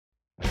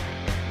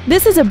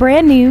This is a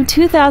brand new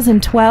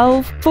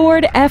 2012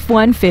 Ford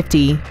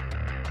F-150.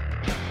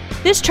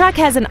 This truck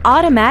has an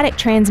automatic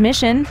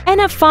transmission and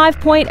a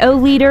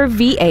 5.0-liter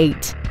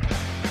V8.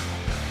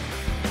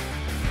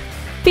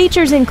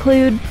 Features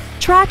include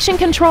traction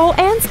control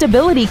and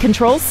stability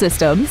control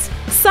systems,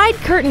 side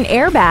curtain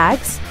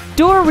airbags,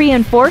 door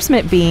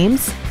reinforcement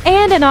beams,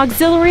 and an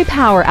auxiliary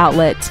power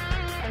outlet.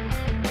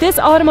 This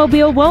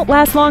automobile won't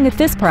last long at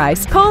this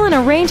price. Call and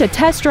arrange a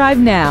test drive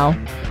now.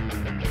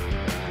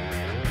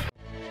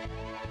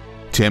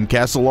 Tim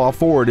Castellaw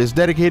Ford is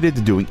dedicated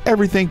to doing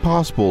everything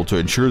possible to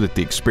ensure that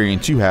the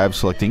experience you have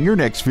selecting your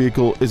next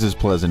vehicle is as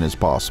pleasant as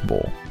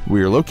possible.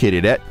 We are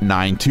located at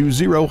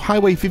 920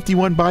 Highway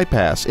 51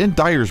 Bypass in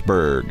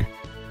Dyersburg.